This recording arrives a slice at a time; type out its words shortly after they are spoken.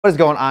What is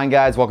going on,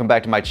 guys? Welcome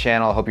back to my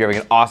channel. I hope you're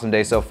having an awesome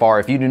day so far.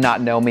 If you do not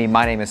know me,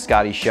 my name is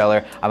Scotty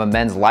Scheller. I'm a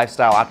men's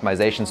lifestyle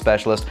optimization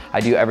specialist. I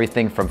do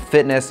everything from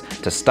fitness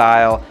to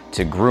style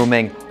to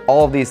grooming,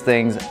 all of these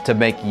things to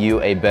make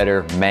you a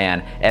better man.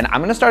 And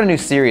I'm gonna start a new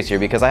series here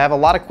because I have a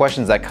lot of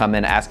questions that come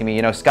in asking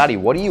me, Scotty,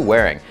 what are you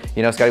wearing?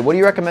 Scotty, what do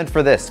you recommend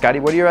for this? Scotty,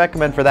 what do you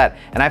recommend for that?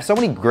 And I have so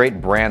many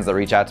great brands that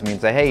reach out to me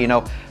and say, hey,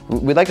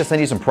 we'd like to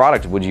send you some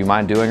product. Would you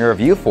mind doing a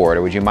review for it?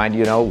 Or would you mind,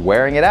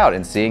 wearing it out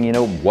and seeing,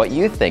 what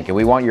you think? And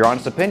we want your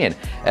honest opinion.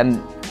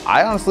 And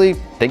I honestly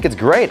think it's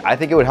great. I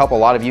think it would help a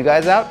lot of you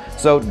guys out.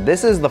 So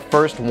this is the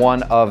first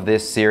one of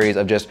this series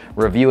of just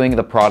reviewing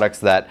the products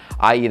that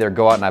I either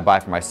go out and I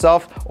buy for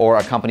myself, or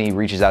a company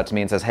reaches out to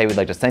me and says, hey, we'd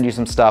like to send you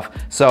some stuff.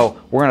 So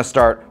we're gonna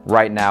start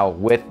right now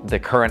with the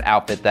current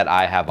outfit that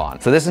I have on.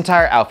 So this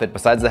entire outfit,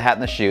 besides the hat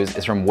and the shoes,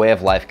 is from Way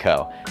of Life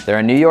Co. They're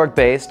a New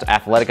York-based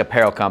athletic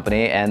apparel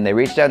company, and they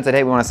reached out and said,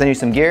 hey, we wanna send you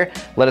some gear.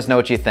 Let us know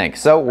what you think.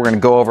 So we're gonna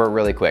go over it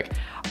really quick.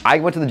 I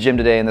went to the gym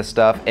today in this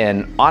stuff,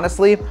 and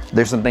honestly,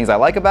 there's some things I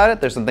like about it,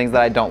 there's some things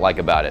that I don't like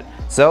about it.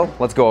 So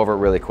let's go over it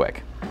really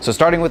quick. So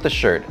starting with the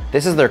shirt,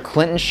 this is their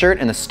Clinton shirt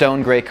in the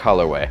stone gray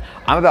colorway.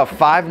 I'm about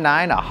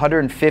 5'9",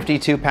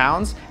 152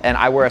 pounds, and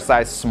I wear a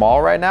size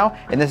small right now,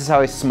 and this is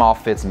how a small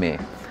fits me.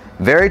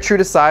 Very true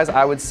to size,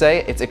 I would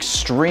say. It's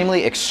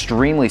extremely,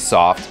 extremely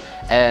soft.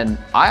 And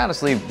I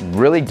honestly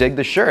really dig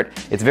the shirt.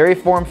 It's very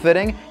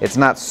form-fitting. It's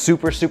not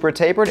super, super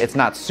tapered. It's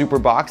not super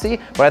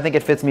boxy, but I think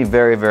it fits me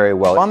very, very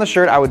well. On the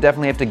shirt, I would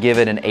definitely have to give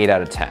it an 8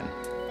 out of 10.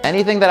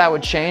 Anything that I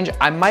would change,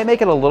 I might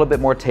make it a little bit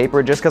more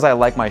tapered just because I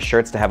like my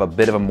shirts to have a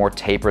bit of a more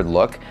tapered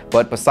look.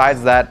 But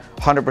besides that,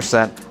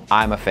 100%,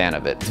 I'm a fan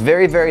of it. It's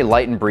very, very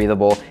light and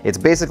breathable. It's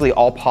basically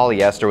all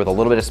polyester with a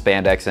little bit of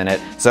spandex in it.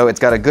 So it's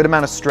got a good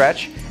amount of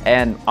stretch.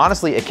 And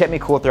honestly, it kept me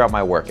cool throughout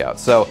my workout.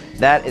 So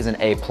that is an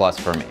A+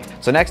 for me.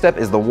 So next up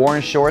is the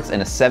Warren shorts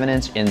in a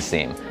 7-inch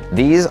inseam.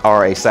 These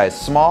are a size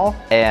small,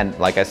 and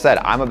like I said,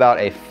 I'm about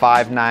a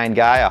 5'9"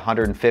 guy,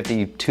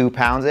 152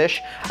 pounds-ish.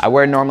 I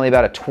wear normally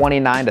about a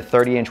 29 to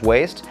 30-inch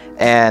waist,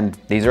 and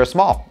these are a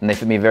small, and they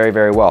fit me very,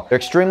 very well. They're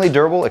extremely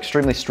durable,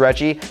 extremely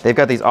stretchy. They've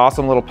got these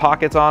awesome little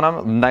pockets on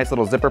them, nice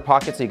little zipper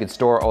pockets so you can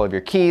store all of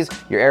your keys,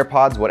 your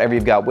AirPods, whatever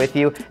you've got with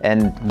you,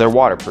 and they're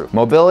waterproof.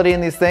 Mobility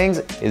in these things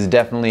is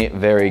definitely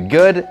very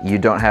good. You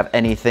don't have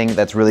anything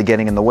that's really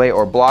getting in the way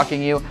or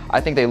blocking you. I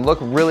think they look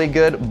really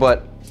good,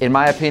 but in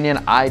my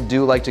opinion, I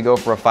do like to go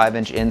for a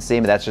 5-inch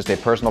inseam. That's just a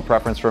personal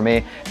preference for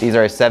me. These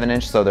are a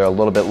 7-inch, so they're a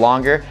little bit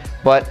longer.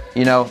 But,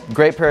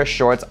 great pair of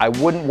shorts. I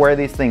wouldn't wear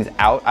these things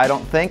out, I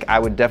don't think. I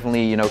would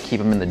definitely, keep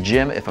them in the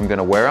gym if I'm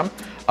gonna wear them.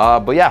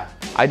 But yeah,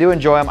 I do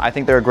enjoy them. I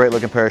think they're a great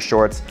looking pair of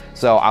shorts,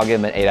 so I'll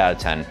give them an 8 out of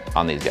 10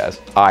 on these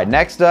guys. All right,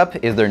 next up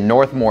is their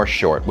Northmore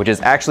short, which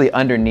is actually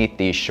underneath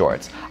these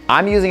shorts.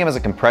 I'm using them as a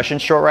compression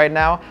short right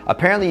now.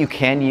 Apparently you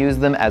can use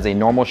them as a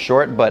normal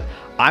short, but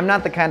I'm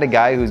not the kind of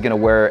guy who's gonna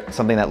wear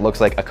something that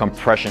looks like a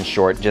compression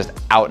short just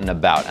out and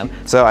about.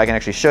 So I can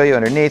actually show you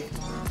underneath.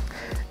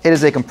 It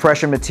is a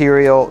compression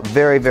material,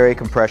 very, very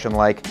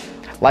compression-like.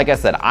 Like I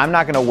said, I'm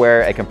not gonna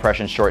wear a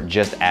compression short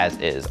just as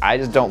is. I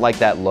just don't like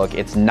that look.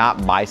 It's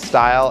not my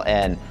style,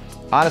 and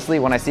honestly,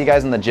 when I see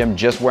guys in the gym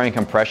just wearing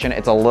compression,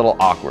 it's a little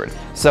awkward.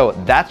 So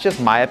that's just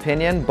my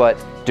opinion, but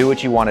do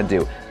what you wanna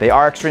do. They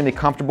are extremely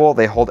comfortable.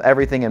 They hold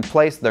everything in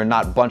place. They're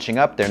not bunching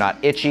up. They're not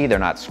itchy. They're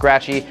not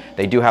scratchy.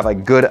 They do have a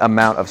good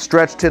amount of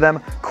stretch to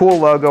them. Cool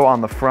logo on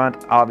the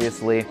front,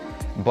 obviously.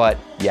 But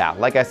yeah,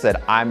 like I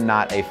said, I'm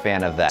not a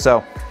fan of that.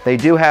 So they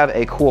do have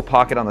a cool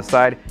pocket on the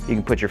side. You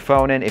can put your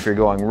phone in if you're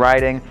going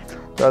riding.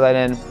 Throw that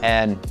in,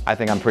 and I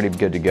think I'm pretty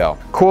good to go.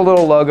 Cool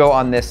little logo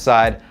on this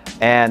side.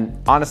 And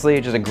honestly,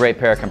 just a great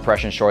pair of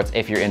compression shorts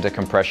if you're into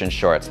compression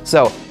shorts.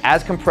 So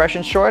as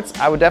compression shorts,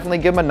 I would definitely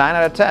give them a 9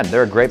 out of 10.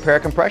 They're a great pair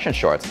of compression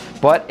shorts.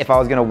 But if I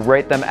was gonna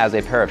rate them as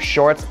a pair of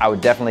shorts, I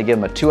would definitely give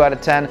them a 2 out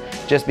of 10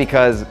 just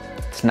because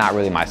it's not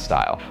really my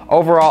style.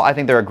 Overall, I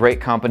think they're a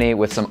great company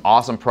with some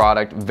awesome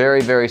product,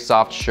 very, very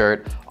soft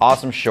shirt,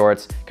 awesome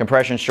shorts,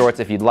 compression shorts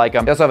if you'd like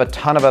them. They also have a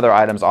ton of other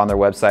items on their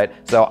website,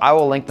 so I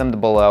will link them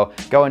below.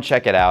 Go and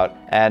check it out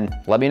and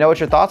let me know what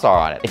your thoughts are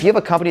on it. If you have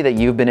a company that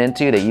you've been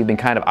into, that you've been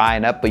kind of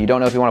eyeing up, but you don't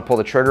know if you want to pull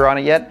the trigger on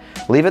it yet,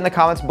 leave it in the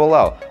comments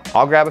below.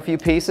 I'll grab a few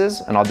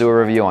pieces and I'll do a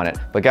review on it.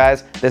 But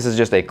guys, this is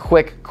just a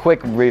quick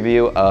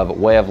review of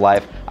Way of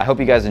Life. I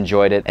hope you guys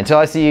enjoyed it. Until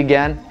I see you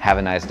again, have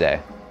a nice day.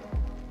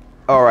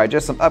 All right,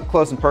 just some up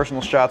close and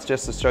personal shots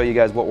just to show you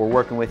guys what we're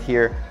working with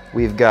here.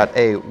 We've got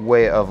a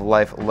Way of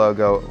Life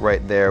logo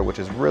right there, which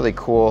is really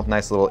cool.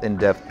 Nice little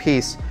in-depth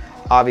piece.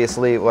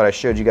 Obviously, what I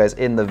showed you guys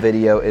in the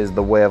video is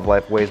the Way of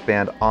Life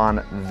waistband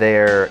on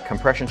their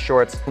compression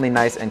shorts. Really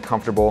nice and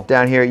comfortable.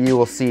 Down here, you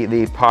will see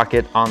the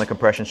pocket on the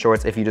compression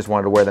shorts if you just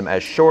wanted to wear them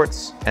as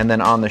shorts. And then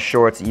on the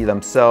shorts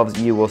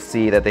themselves, you will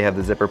see that they have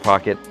the zipper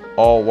pocket,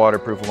 all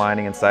waterproof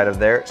lining inside of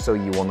there, so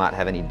you will not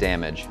have any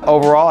damage.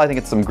 Overall, I think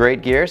it's some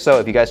great gear, so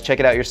if you guys check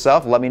it out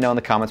yourself, let me know in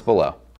the comments below.